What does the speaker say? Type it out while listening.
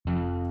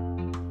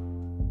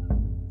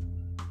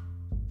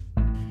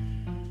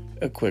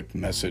A quick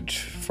message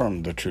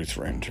from the Truth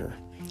Ranger.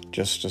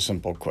 Just a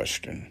simple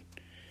question.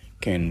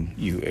 Can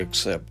you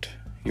accept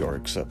your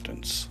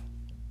acceptance?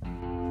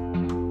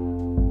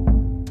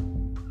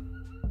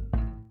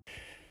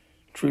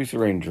 Truth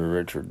Ranger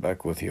Richard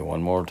back with you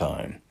one more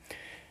time.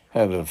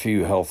 Had a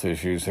few health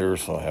issues here,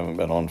 so I haven't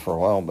been on for a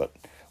while, but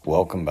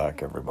welcome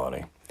back,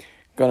 everybody.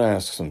 Gonna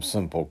ask some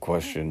simple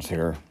questions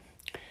here,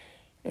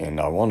 and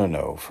I want to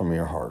know from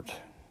your heart,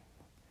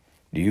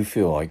 do you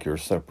feel like you're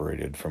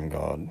separated from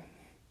God?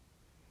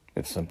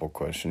 It's a simple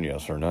question,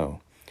 yes or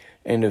no.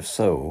 And if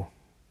so,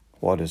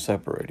 what is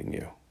separating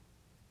you?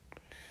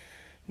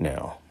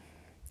 Now,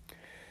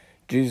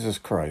 Jesus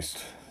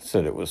Christ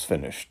said it was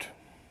finished,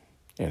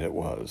 and it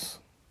was.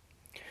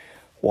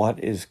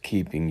 What is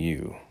keeping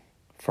you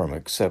from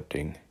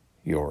accepting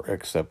your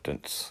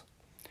acceptance?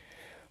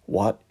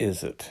 What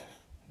is it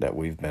that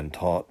we've been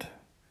taught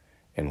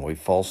and we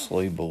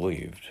falsely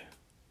believed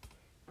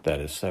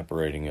that is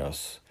separating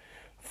us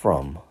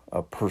from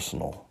a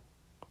personal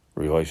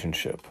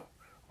relationship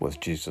with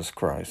Jesus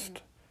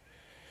Christ?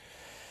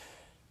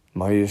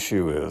 My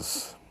issue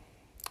is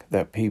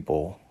that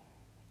people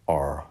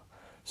are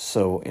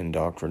so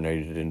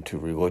indoctrinated into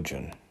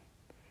religion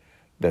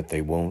that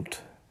they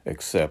won't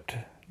accept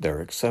their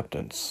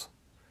acceptance.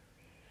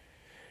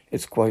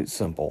 It's quite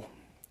simple.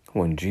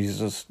 When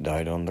Jesus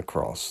died on the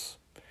cross,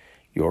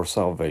 your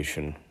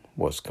salvation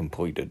was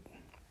completed.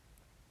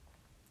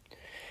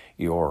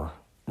 Your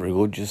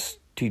religious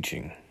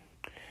teaching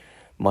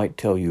might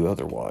tell you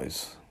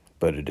otherwise,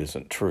 but it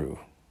isn't true.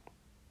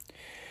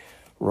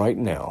 Right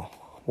now,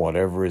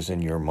 whatever is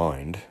in your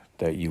mind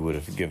that you would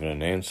have given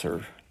an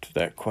answer to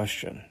that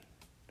question,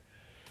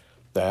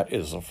 that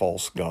is a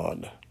false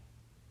god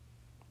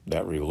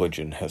that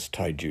religion has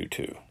tied you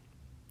to.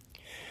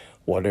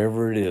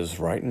 Whatever it is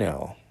right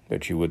now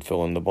that you would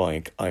fill in the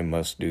blank, I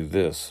must do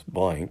this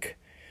blank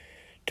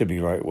to be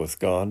right with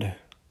God,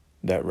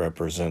 that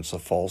represents a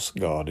false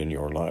god in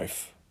your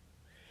life,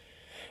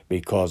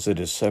 because it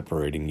is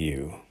separating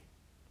you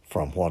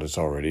from what has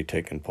already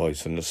taken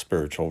place in the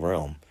spiritual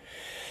realm.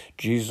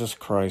 Jesus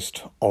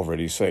Christ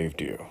already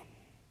saved you.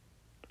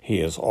 He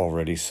has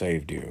already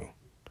saved you.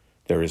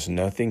 There is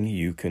nothing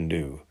you can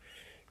do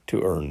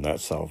to earn that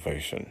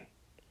salvation.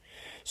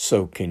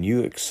 So can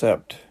you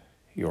accept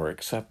your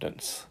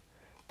acceptance?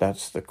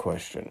 That's the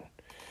question.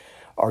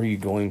 Are you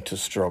going to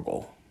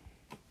struggle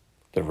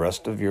the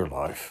rest of your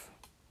life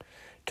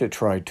to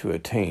try to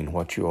attain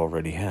what you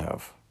already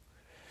have?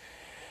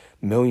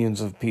 Millions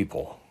of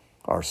people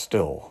are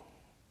still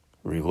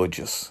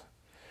religious.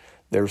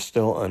 They're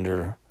still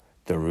under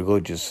the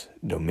religious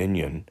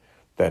dominion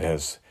that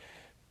has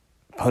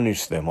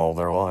punished them all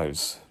their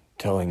lives,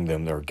 telling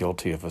them they're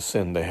guilty of a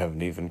sin they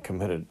haven't even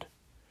committed.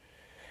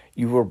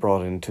 You were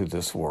brought into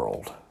this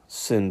world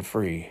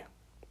sin-free,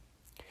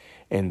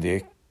 and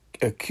the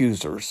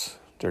accusers,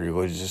 the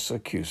religious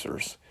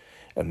accusers,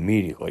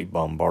 immediately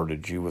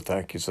bombarded you with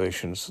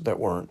accusations that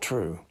weren't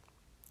true.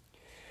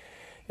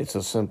 It's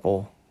a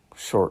simple,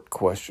 short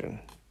question.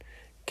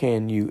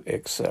 Can you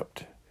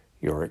accept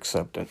your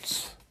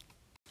acceptance?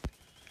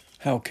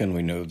 How can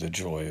we know the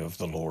joy of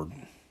the Lord?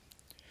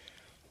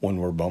 When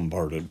we're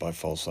bombarded by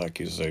false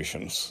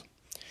accusations,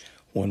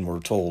 when we're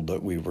told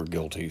that we were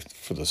guilty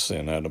for the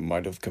sin Adam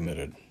might have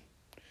committed,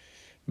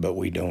 but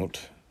we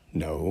don't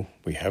know,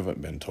 we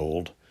haven't been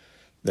told,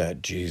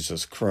 that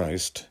Jesus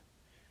Christ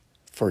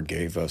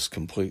forgave us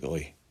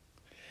completely.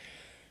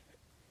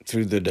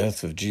 Through the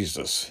death of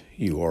Jesus,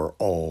 you are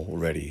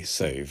already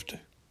saved.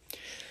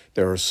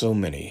 There are so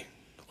many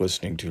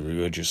listening to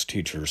religious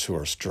teachers who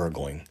are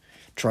struggling,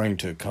 trying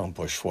to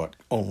accomplish what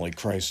only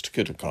Christ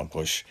could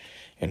accomplish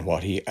and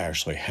what he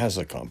actually has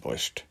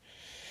accomplished.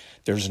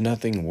 There's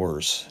nothing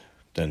worse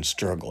than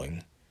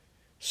struggling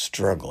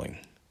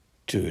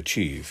to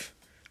achieve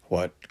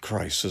what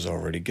Christ has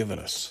already given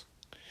us.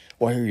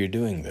 Why are you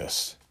doing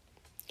this?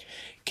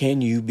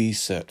 Can you be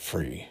set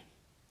free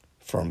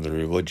from the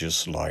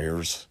religious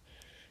liars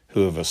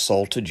who have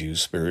assaulted you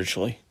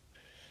spiritually?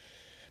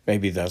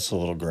 Maybe that's a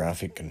little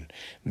graphic, and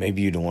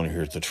maybe you don't want to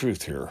hear the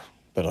truth here,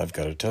 but I've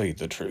got to tell you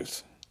the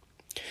truth.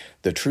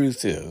 The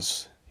truth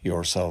is,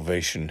 your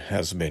salvation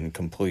has been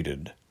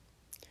completed.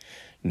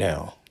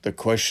 Now, the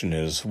question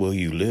is, will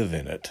you live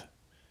in it?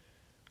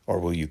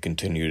 Or will you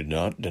continue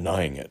not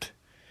denying it?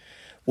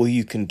 Will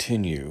you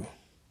continue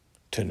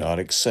to not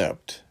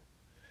accept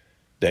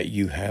that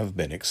you have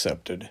been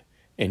accepted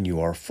and you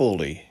are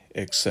fully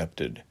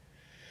accepted?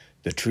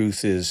 The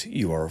truth is,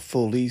 you are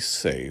fully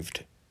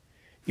saved.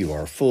 You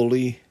are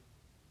fully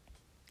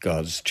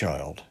God's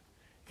child,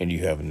 and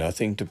you have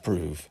nothing to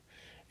prove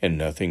and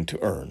nothing to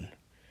earn.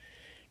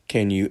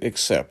 Can you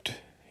accept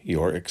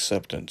your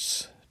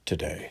acceptance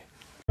today?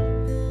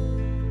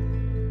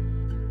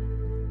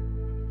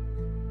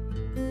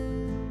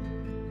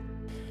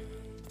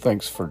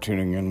 Thanks for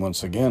tuning in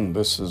once again.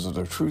 This is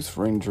the Truth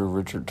Ranger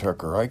Richard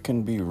Tucker. I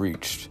can be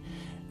reached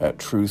at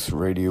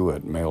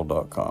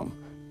truthradio@mail.com.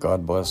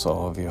 God bless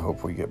all of you.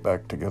 Hope we get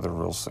back together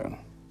real soon.